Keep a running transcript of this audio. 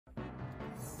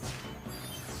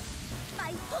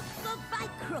By hook or by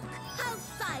crook, I'll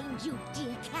find you,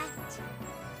 dear cat.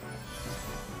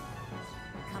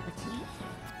 Cup of tea?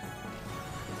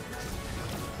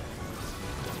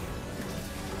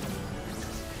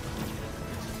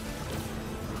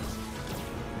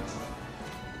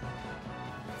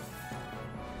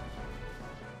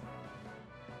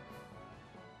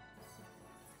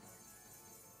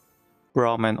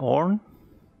 Braum and Ornn.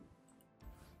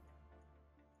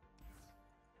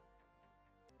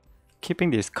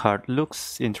 Keeping this card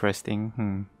looks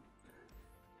interesting.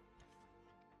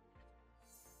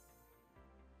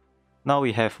 Now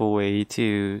we have a way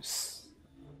to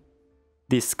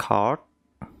discard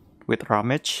with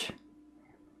Rummage.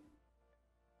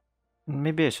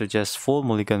 Maybe I should just full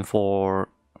mulligan for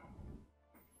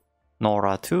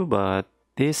Norra too, but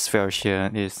this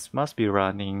version must be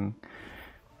running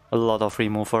a lot of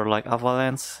remover like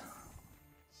Avalanche.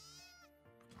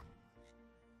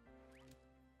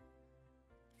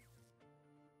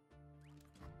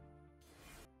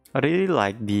 I really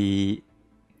like the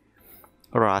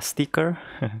Ra sticker.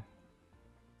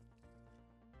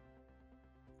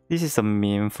 This is a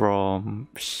meme from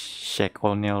Shaq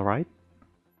O'Neal, right?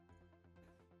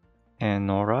 And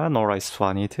Norra is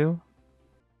funny too.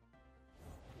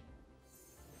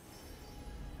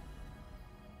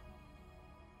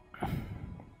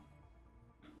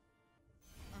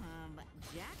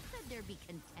 Jack said there'd be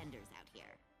contenders out here.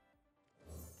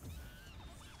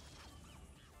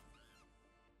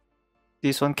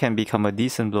 This one can become a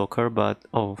decent blocker, but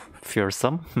oh,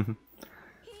 fearsome.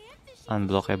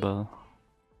 Unblockable.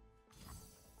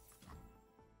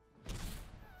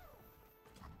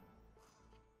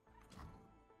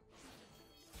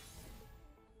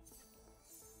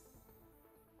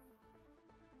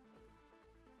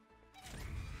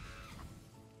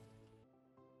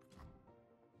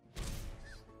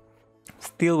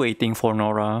 Still waiting for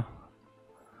Norra.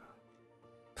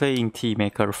 Playing Tea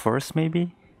Maker first,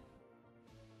 maybe?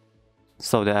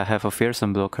 So that I have a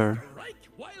fearsome blocker.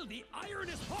 While the iron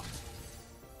is hot.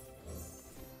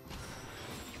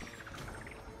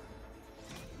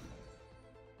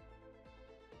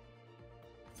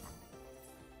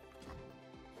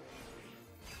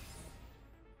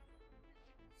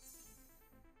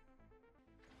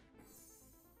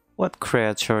 What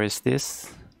creature is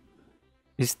this?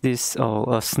 Is this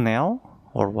a snail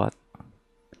or what?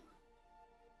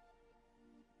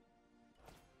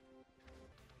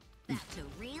 About to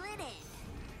reel it in.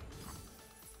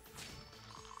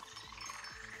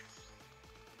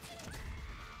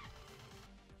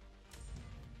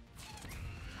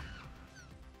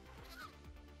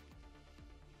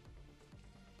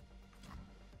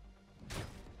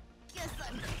 Guess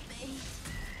I'm bait.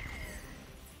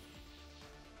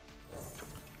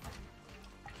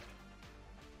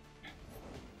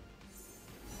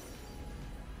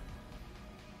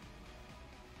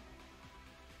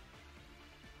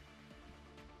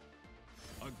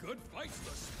 A good fight's the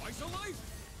spice of life.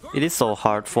 It is so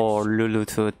hard for Lulu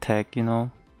to attack, you know.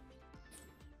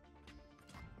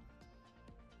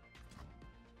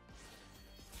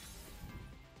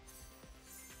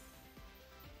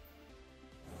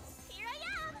 Here I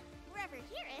am, wherever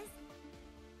here is.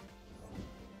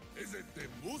 Is it the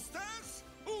mustache?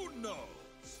 Who knows?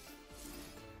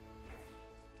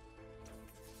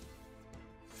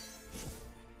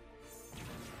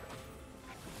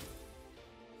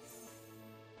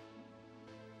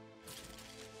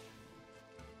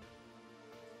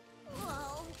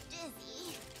 Whoa,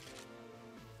 dizzy.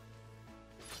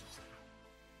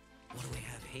 What do we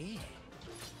have here?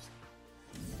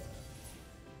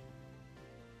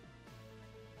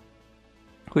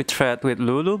 We tried with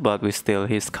Lulu, but we steal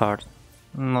his card.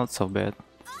 Not so bad.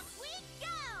 Off we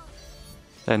go!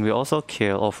 And we also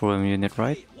kill off-room unit,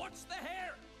 right? Hey, what's the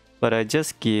hair? But I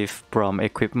just give Braum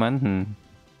equipment.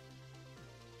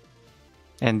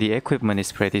 And the equipment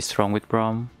is pretty strong with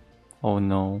Braum. Oh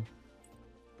no.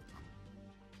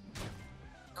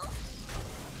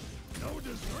 No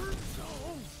dessert,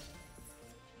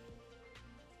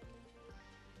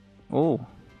 no. Oh.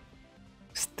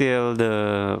 Still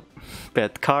the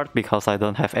bad card because I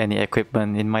don't have any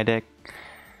equipment in my deck.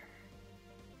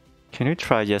 Can you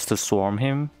try just to swarm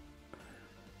him?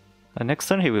 The next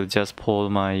turn he will just pull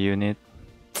my unit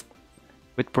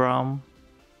with Braum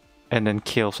and then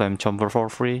kill some Chomper for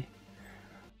free.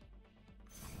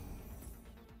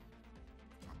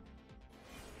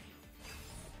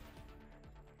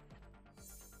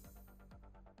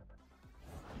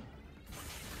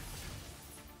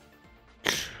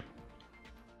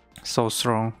 So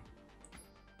strong.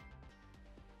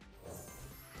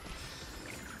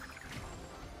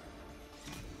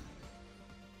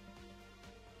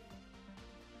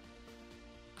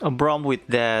 A Braum with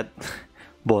that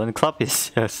Bone Club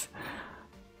is just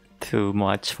too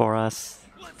much for us.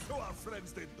 Let's show our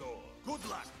friends the door. Good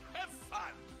luck. Have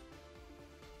fun.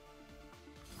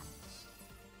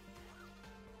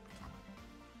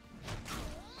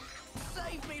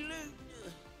 Save me, Luke!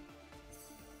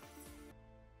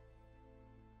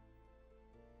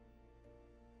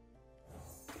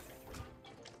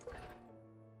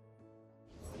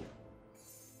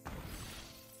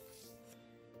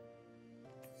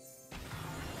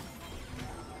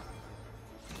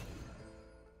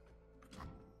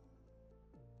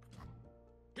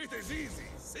 It is easy,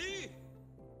 see?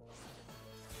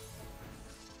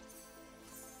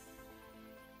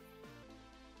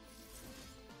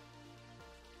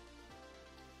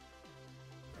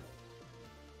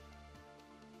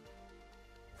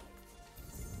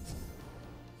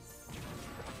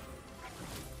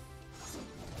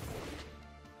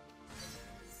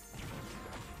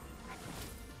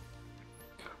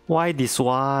 Why this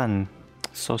one?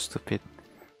 So stupid.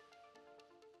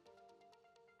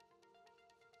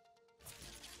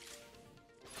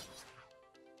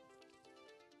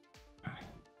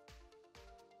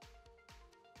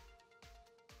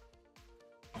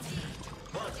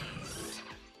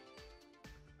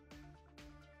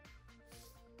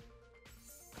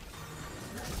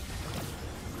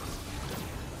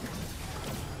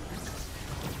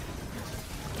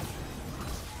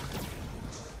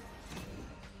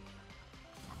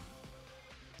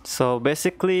 So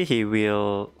basically he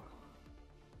will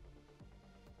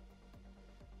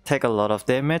take a lot of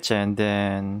damage and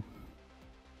then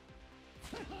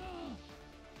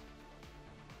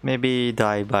maybe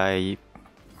die by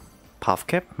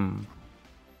Puffcap.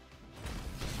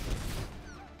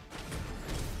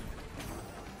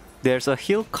 There's a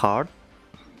heal card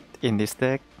in this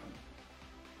deck.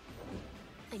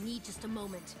 I need just a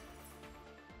moment.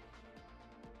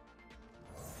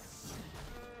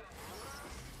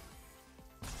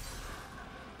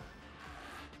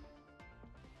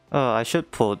 I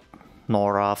should put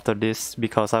Norra after this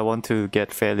because I want to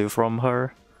get value from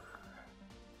her.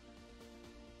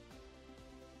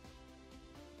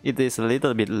 It is a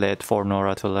little bit late for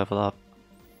Norra to level up.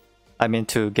 I mean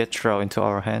to get draw into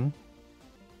our hand.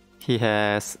 He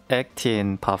has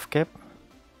 18 Puffcap.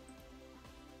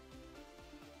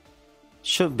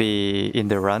 Should be in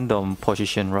the random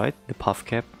position, right? The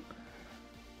Puffcap.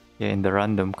 Yeah, in the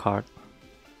random card.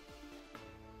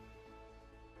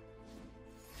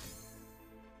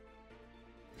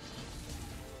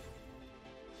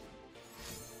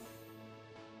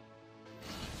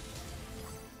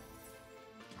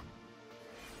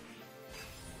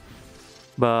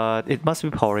 But it must be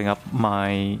powering up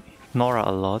my Norra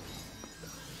a lot.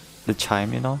 The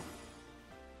Chime, you know.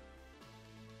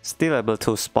 Still able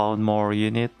to spawn more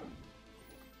unit.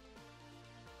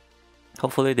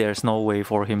 Hopefully there's no way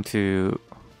for him to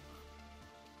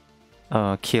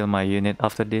kill my unit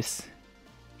after this.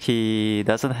 He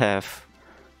doesn't have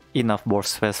enough board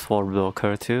space for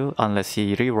blocker too, unless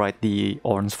he rewrite the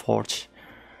Ornn's Forge.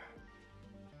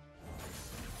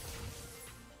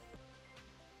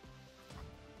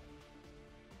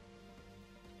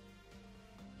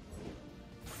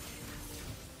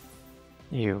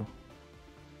 Ew.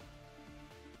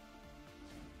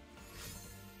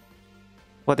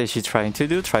 What is she trying to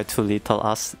do? Try to lethal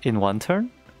us in one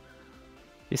turn?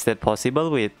 Is that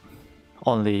possible with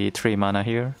only 3 mana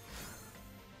here?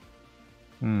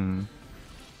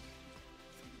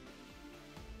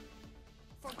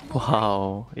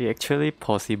 Wow, it's actually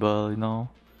possible, you know.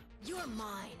 You're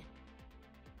mine.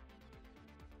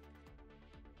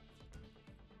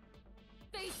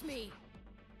 Face me.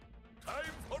 Time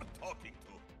for talking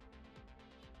to.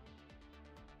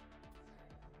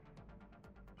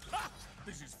 Ha!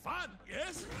 This is fun,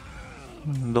 yes?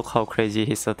 Look how crazy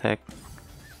his attack.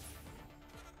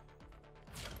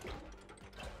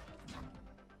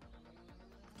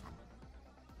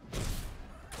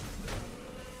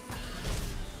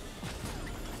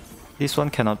 This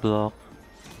one cannot block.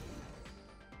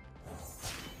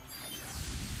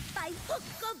 By hook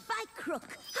or by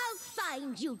crook, I'll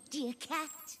find you, dear cat.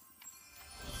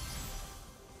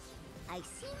 I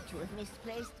seem to have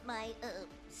misplaced my,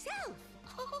 self.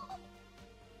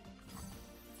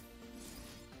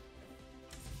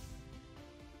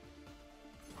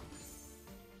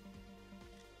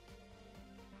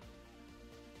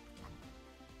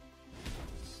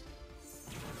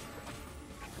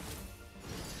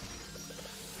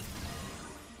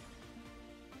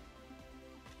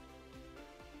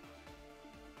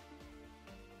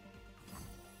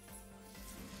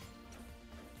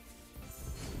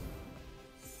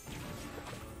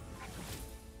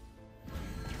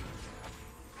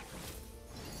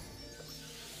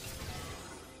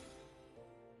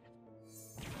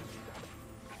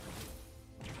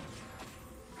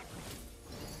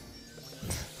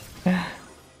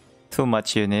 Too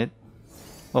much unit.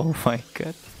 Oh my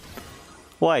god.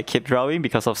 Why I keep drawing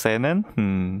because of Zenon?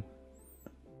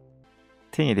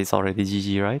 Think it is already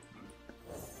GG, right?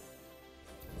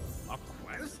 A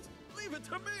quest? Leave it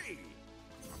to me!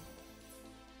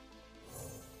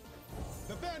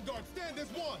 The Vanguard stand as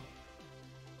one!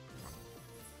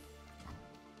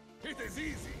 It is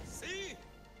easy, see?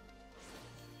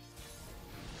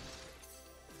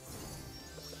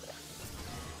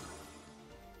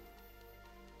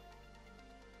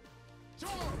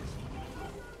 Charge!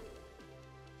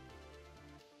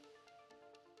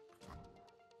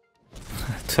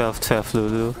 12-12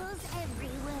 Lulu. Portals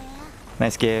everywhere.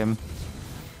 Nice game.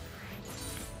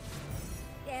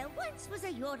 There once was a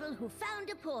yordle who found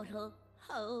a portal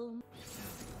home.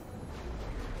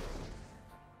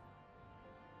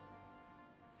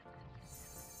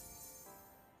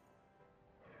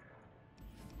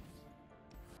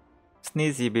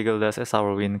 Sneezy Biggledust as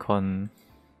our win con.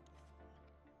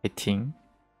 I think.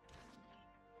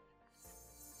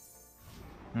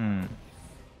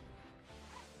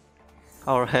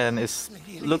 Our hand is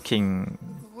looking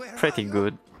pretty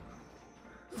good.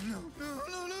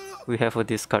 We have a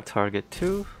discard target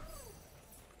too.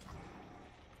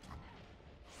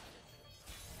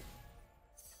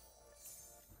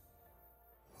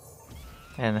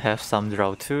 And have some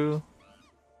draw too.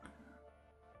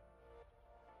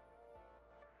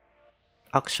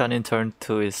 Akshan in turn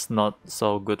 2 is not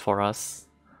so good for us.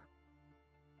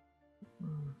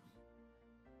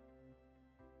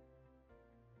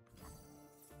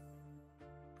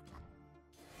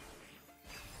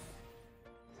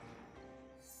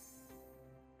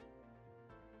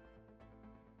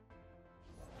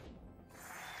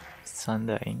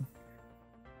 Sundying.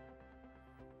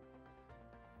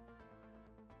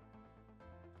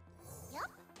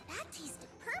 Yup, that tasted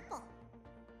purple.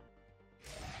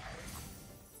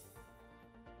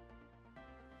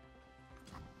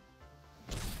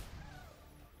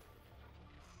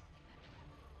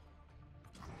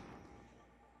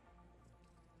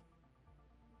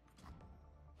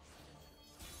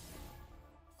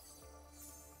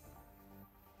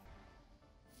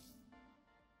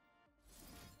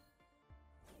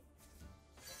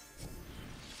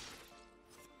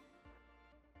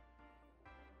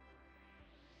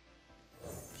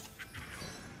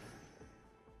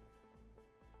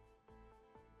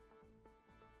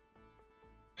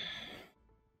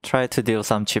 Try to deal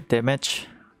some chip damage.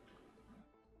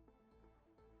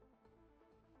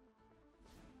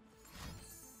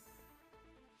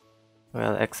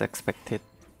 Well, X expected.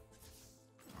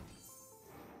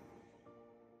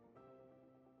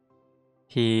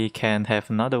 He can have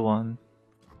another one.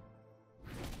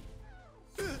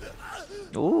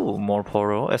 Ooh, more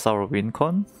Poro as our win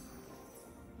con.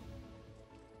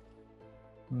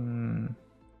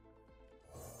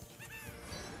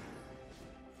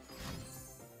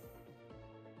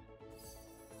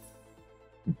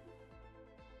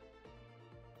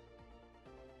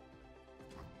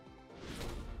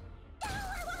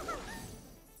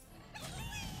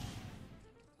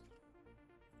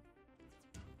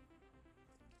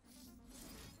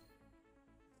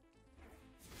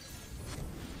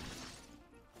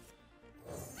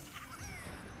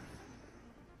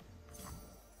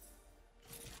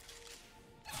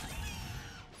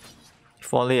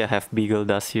 If only I have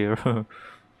Biggledust here.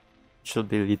 Should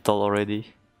be lethal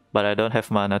already. But I don't have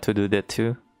mana to do that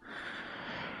too.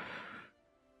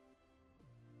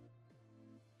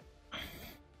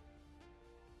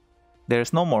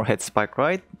 There's no more head spike,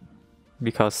 right?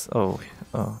 Because oh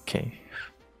okay.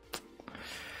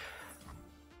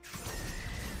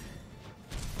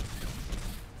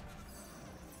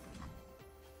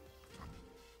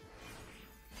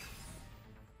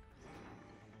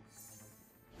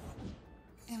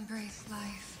 Embrace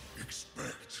life.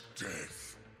 Expect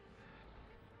death.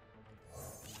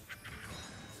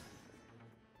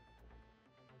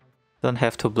 Don't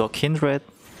have to block Kindred.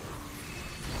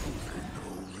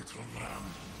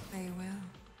 They will.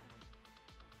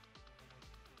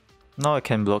 Now I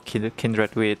can block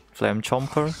Kindred with Flame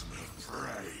Chomper.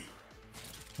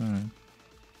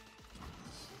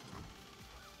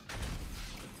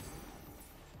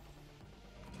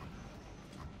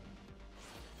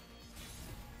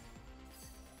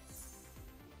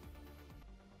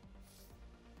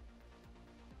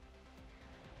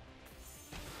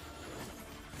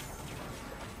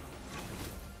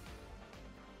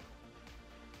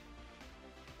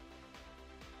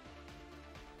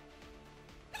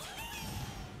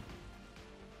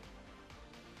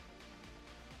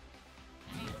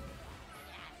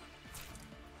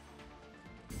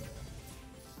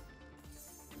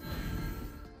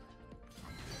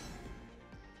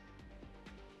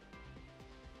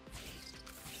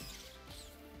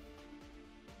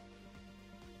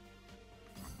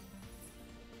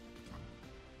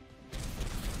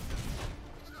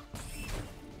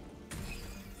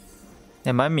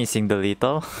 Am I missing the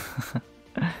little?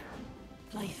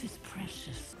 Life is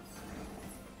precious.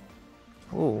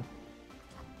 Ooh.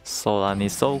 Solan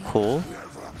is so cool.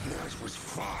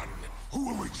 Who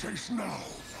will we chase now?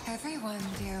 Everyone,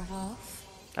 dear wolf.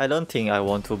 I don't think I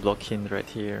want to block Kindred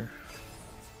here.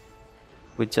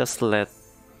 We just let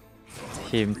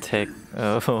him take...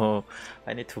 Oh,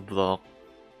 I need to block.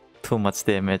 Too much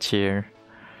damage here.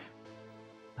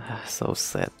 So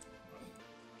sad.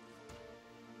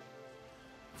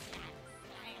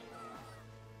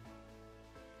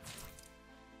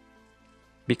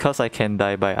 Because I can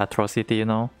die by atrocity, you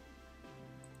know?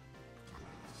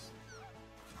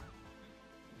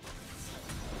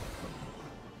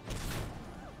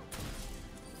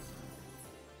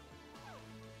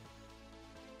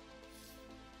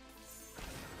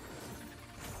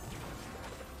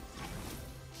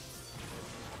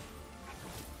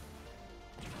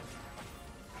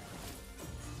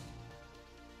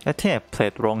 I think I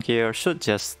played wrong here. Should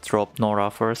just drop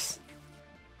Norra first.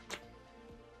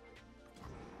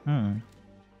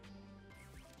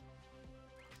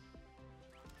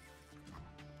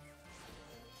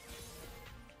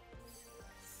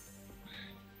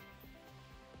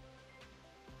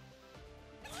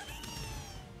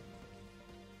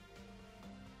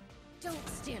 Don't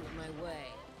stand in my way.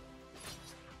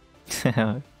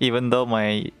 Even though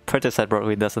my purchase side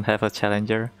Broadway doesn't have a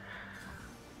challenger.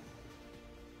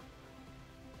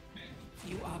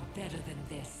 You are better than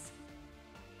this.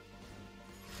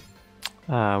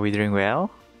 We doing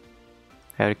well?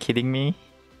 Are you kidding me?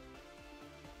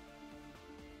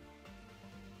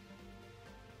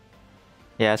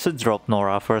 Yeah, I should drop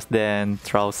Norra first, then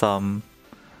throw some.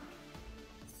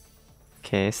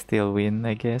 Okay, still win,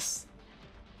 I guess.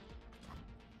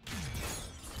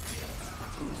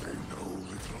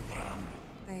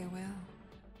 They will.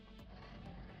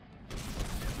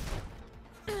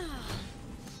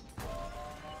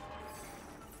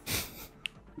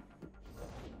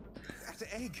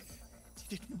 That egg.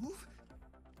 Did it move?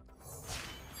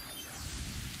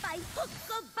 By hook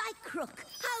or by crook,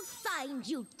 I'll find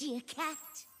you, dear cat.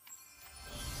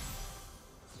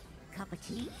 Cup of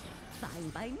tea? Fine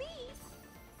by me.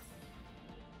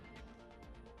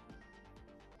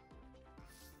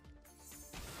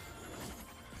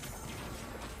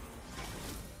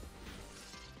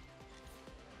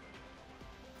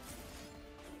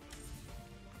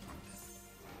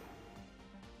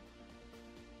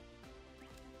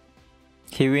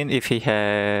 He win if he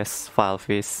has File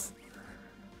Fist.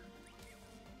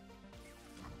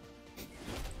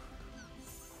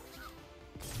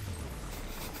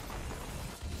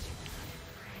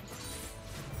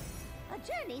 A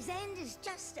journey's end is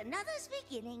just another's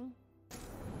beginning.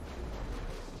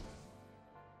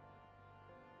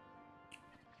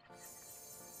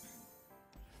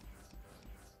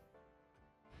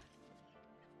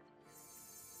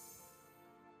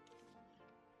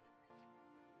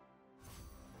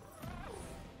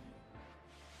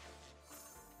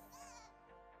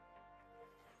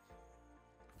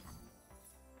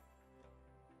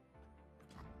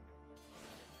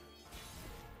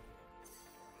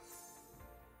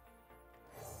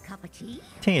 Cup of tea?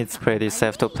 I think it's pretty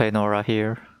safe to play Norra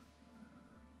here.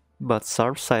 But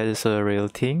Sharpside is a real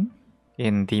thing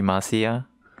in Demacia.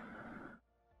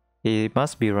 He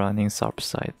must be running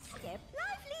Sharpside. Step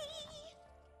lively!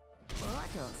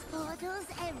 Portals, portals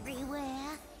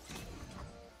everywhere.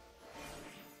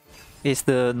 Is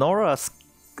the Norra's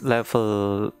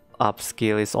level up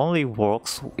skill is only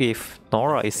works if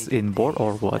Norra is in board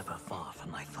or what? Never far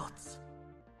from my thoughts.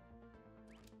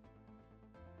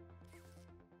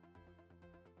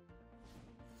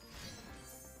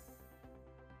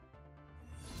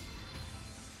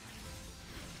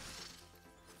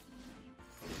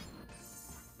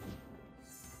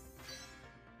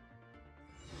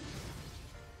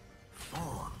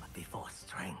 Form before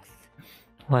strength.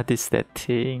 What is that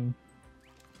thing?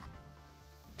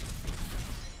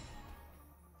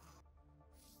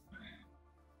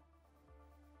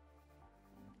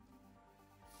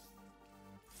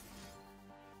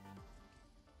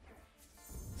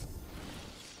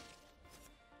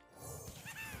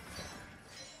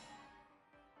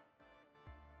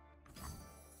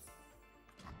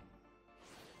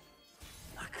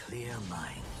 A clear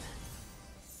mind.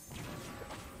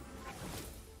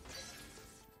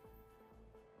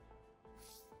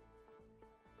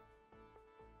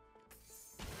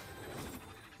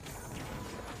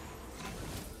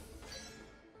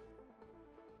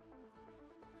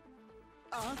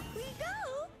 Off we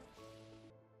go!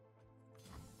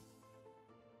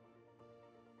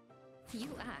 You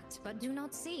act, but do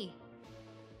not see.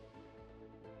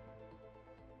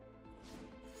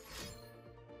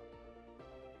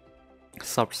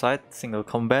 Subside, single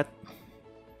combat.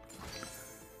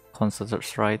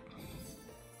 Concert's right.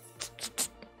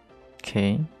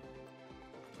 Okay.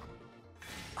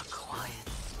 A quiet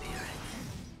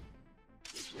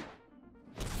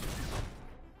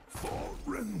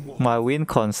spirit. My win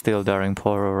con still during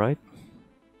Poro, right?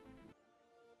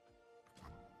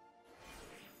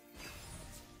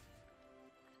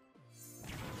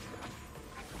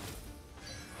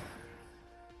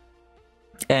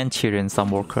 And cheering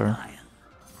some worker.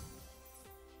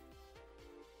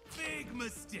 Big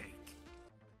mistake.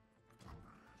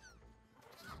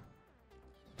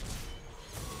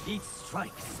 Each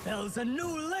strike spells a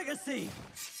new legacy.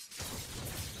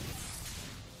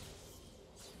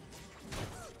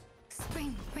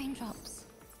 Spring raindrops.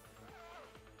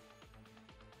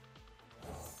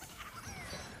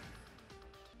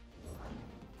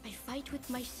 I fight with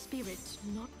my spirit,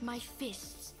 not my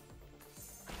fists.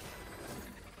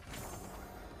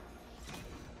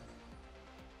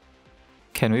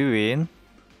 Can we win?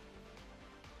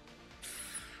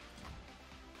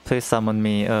 Please summon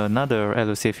me another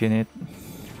elusive unit.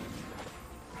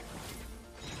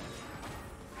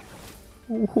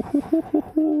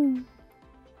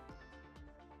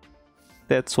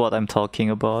 That's what I'm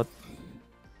talking about.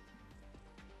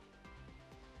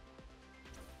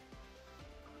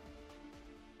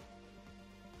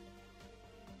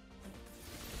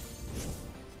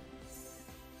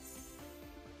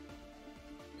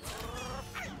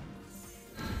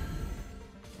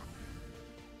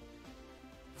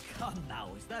 Come now,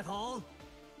 is that all?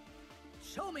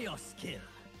 Show me your skill.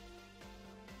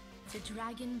 The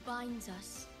dragon binds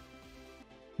us.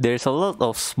 There's a lot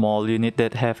of small units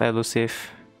that have elusive.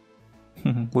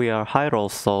 We are high roll,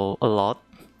 so a lot.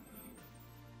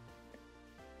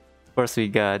 First we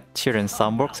got Chirin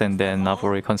Sunworks and then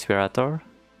Navori Conspirator.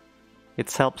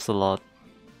 It helps a lot.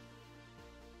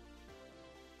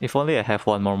 If only I have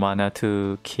one more mana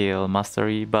to kill Master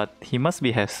Yi, but he must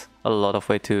be has a lot of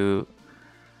way to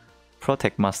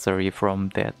protect Master Yi from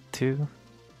that too.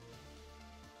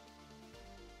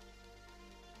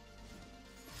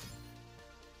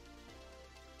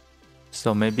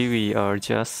 So maybe we are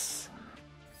just...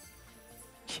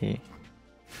 Okay.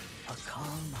 A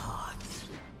calm heart.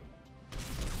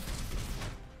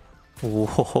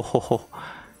 Whoa,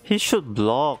 he should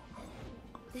block.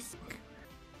 This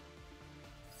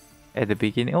At the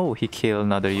beginning, oh, he killed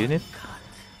another unit.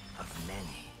 Of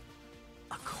many.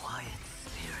 A quiet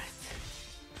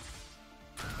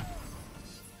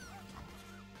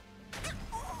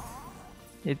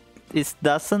spirit. It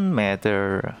doesn't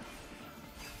matter.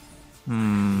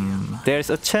 There's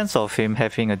a chance of him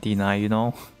having a deny, you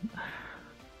know.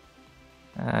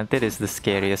 That is the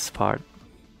scariest part.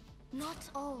 not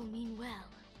all mean well.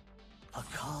 A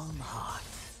calm heart.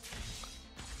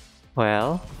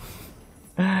 Well,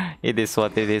 it is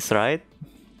what it is, right?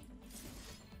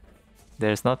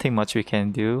 There's nothing much we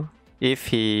can do. If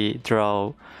he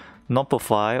draw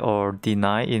Notify or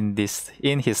Deny in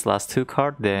his last two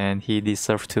cards, then he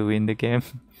deserves to win the game.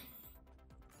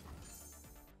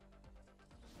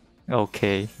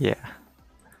 Okay, yeah.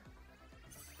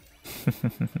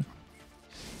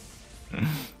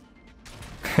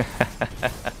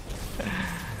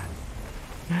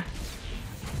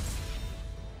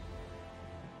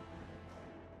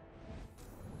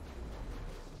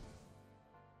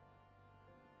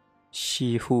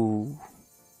 She who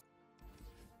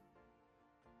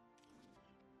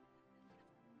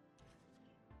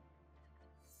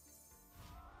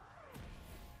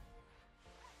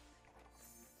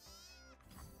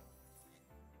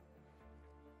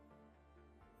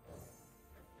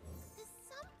The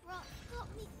sun rock got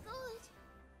me good.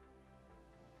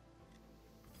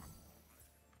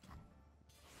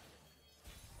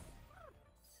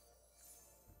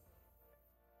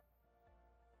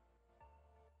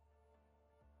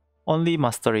 only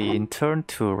Master Yi in turn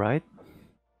 2, right?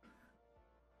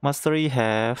 Master Yi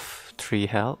have 3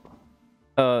 health.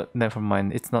 Never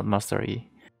mind, it's not Master Yi.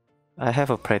 I have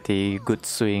a pretty good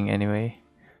swing anyway.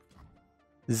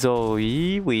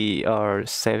 Zoe, we are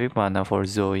saving mana for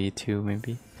Zoe too,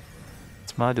 maybe.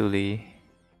 It's Maduli.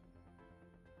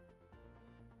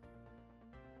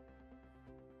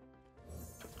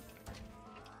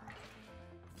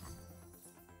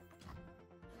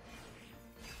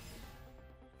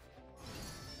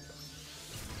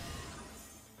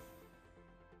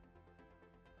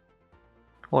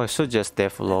 Oh, I should just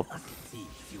develop Let's see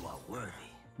if you are worthy.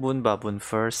 Boon Baboon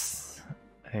first.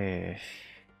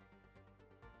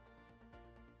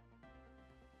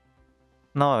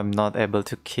 Now I'm not able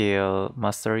to kill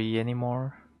Master Yi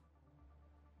anymore.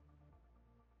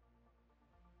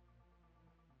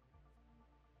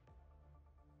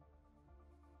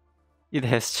 It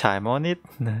has Chime on it?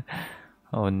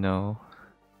 Oh no.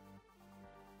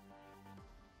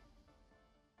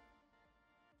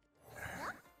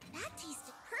 That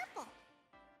tasted purple.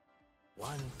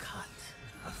 One cut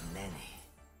of many.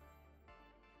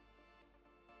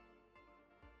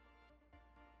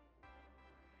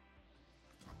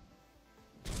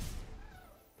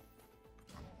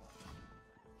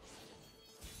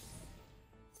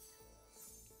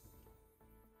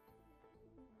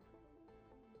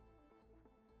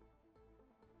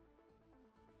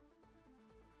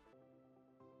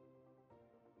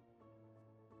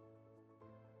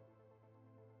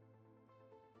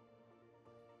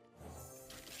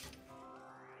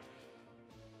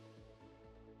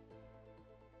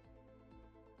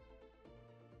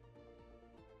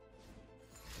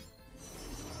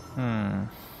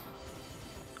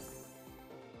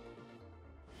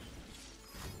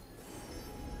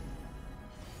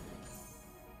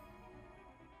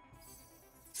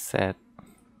 Sad.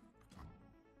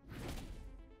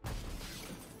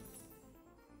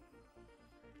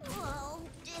 Oh,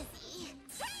 dizzy.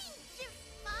 Change your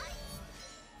mind.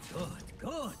 Good,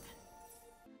 good.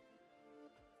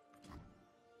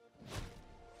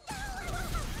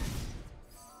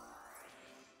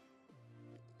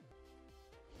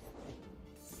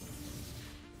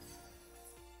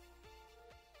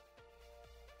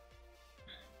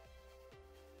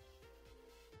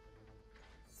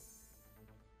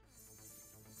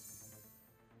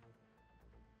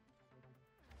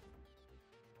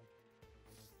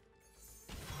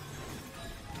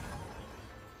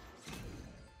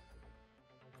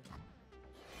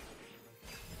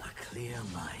 A clear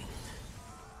mind.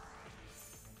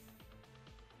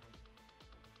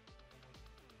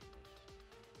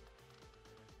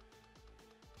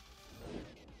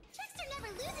 Trickster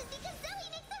never loses because Zoe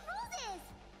makes the rules.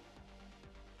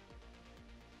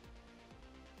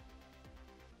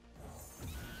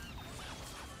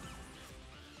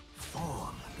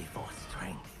 Form before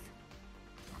strength.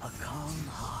 A calm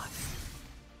heart.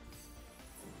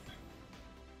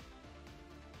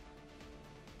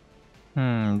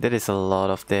 That is a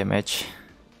lot of damage.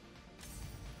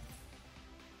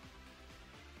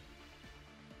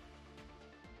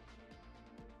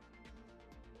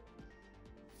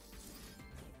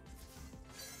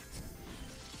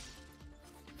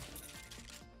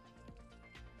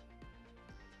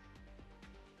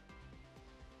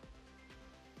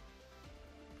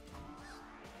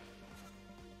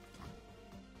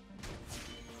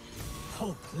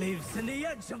 Hope lives in the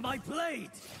edge of my blade.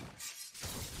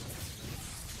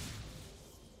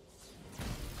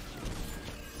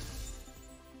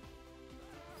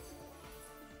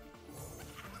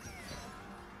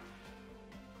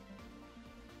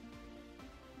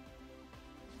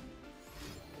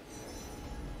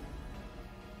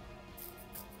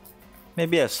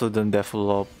 Maybe I shouldn't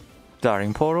develop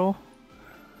Daring Poro.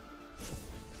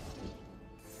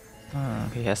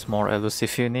 He has more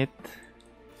elusive unit.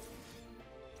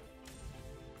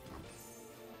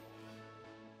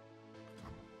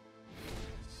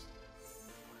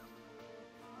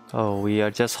 Oh, we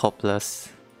are just hopeless.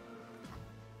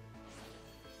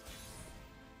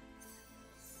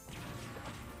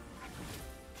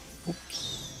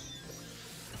 Oops.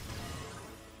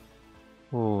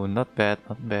 Oh, not bad,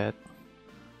 not bad.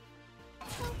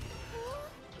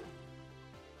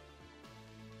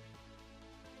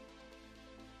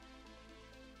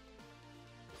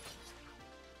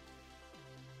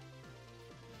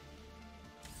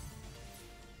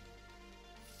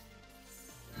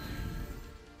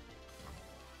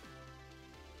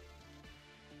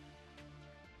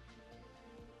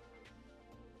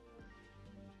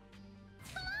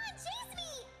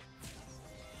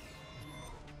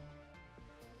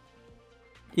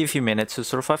 If he manages to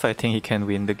survive, I think he can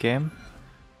win the game.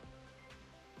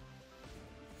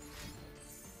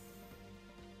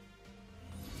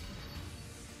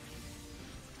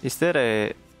 Is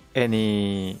there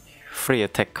any free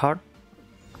attack card?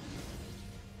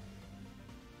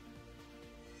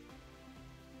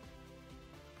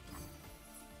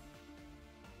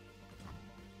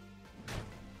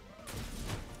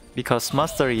 Because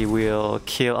Master Yi will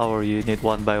kill our unit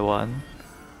one by one.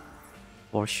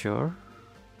 For sure.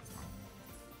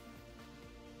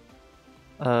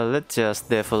 Let's just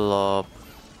develop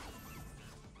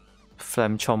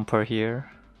Flame Chomper here,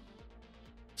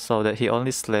 so that he only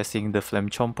slashing the Flame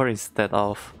Chomper instead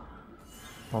of...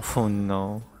 Oh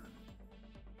no.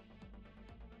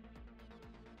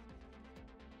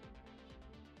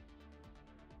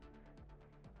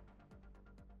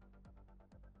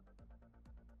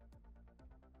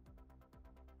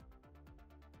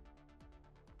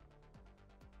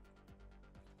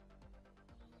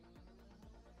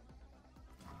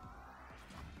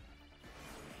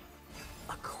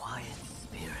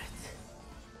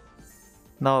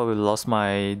 Now I lost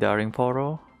my Daring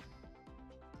Poro.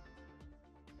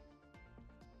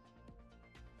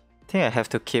 I think I have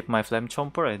to keep my Flame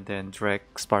Chomper and then drag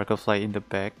Sparklefly in the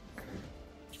back.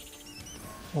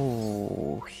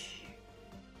 Oh,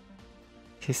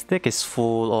 his deck is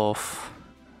full of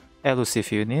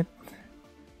Elusive unit.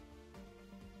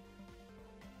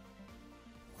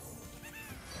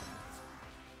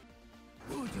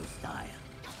 Voodoo style.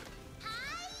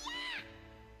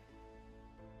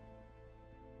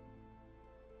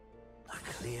 A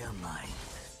clear mind.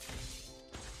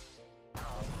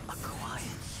 A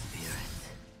quiet spirit.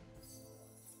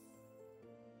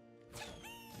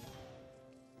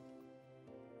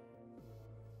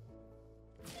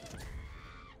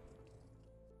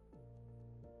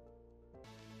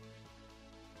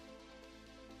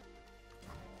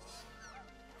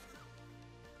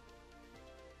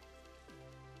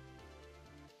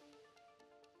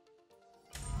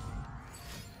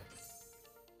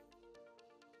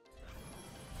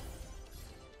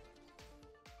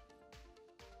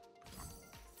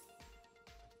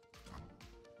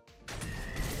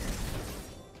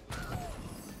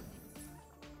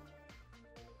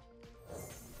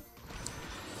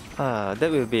 That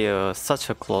will be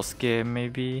such a close game,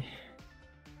 maybe.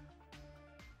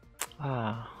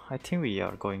 I think we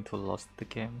are going to lose the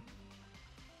game.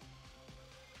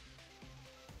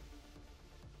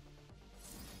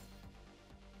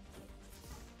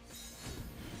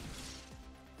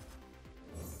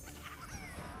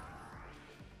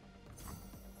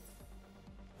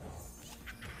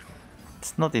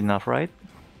 It's not enough, right?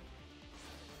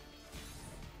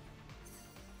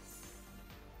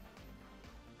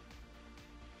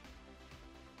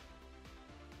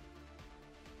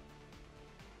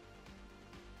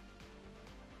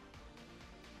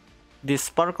 This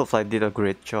Sparklefly did a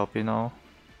great job, you know.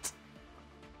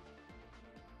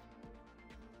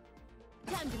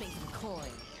 Time to make some coin.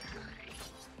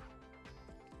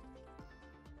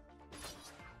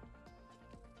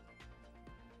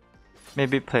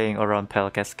 Maybe playing around Pale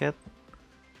Cascade.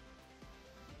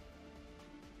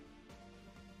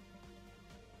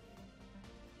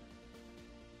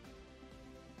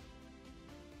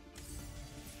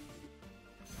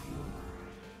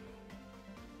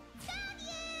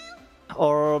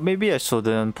 Or maybe I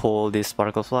shouldn't pull this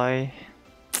Sparklefly.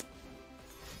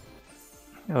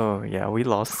 Oh yeah, we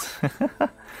lost.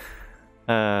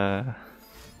 Oh,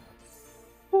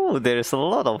 there's a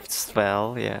lot of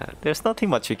spell. Yeah, there's nothing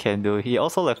much you can do. He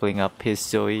also leveling up his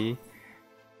Zoe,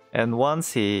 and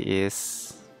once he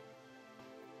is,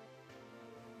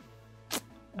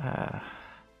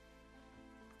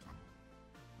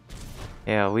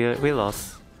 yeah, we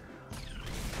lost.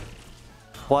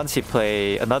 Once he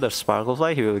play another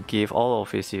Sparklefly, he will give all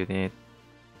of his unit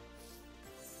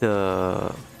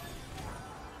the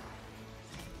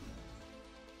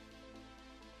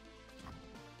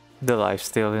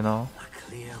lifesteal, you know, A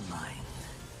clear mind.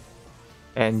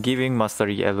 and giving Master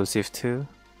Yi Elusive too.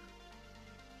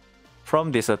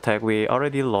 From this attack, we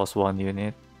already lost one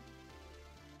unit.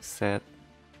 Sad.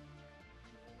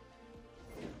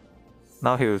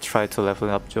 Now he will try to level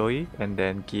up Zoe and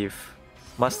then give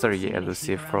Master Yi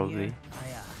Elusive probably.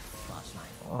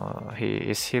 He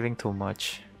is healing too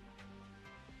much.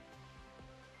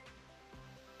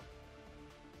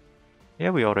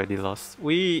 Yeah, we already lost.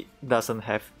 We doesn't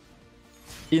have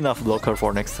enough blocker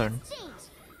for next turn.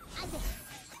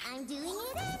 I'm doing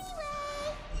it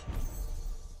anyway.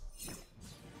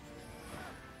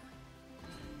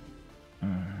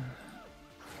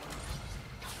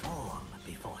 Form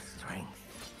before strength.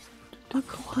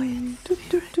 Clear mind.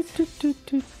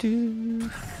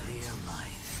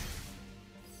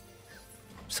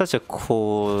 Such a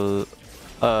cool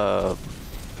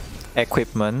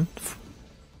equipment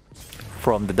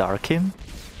from the Darkin.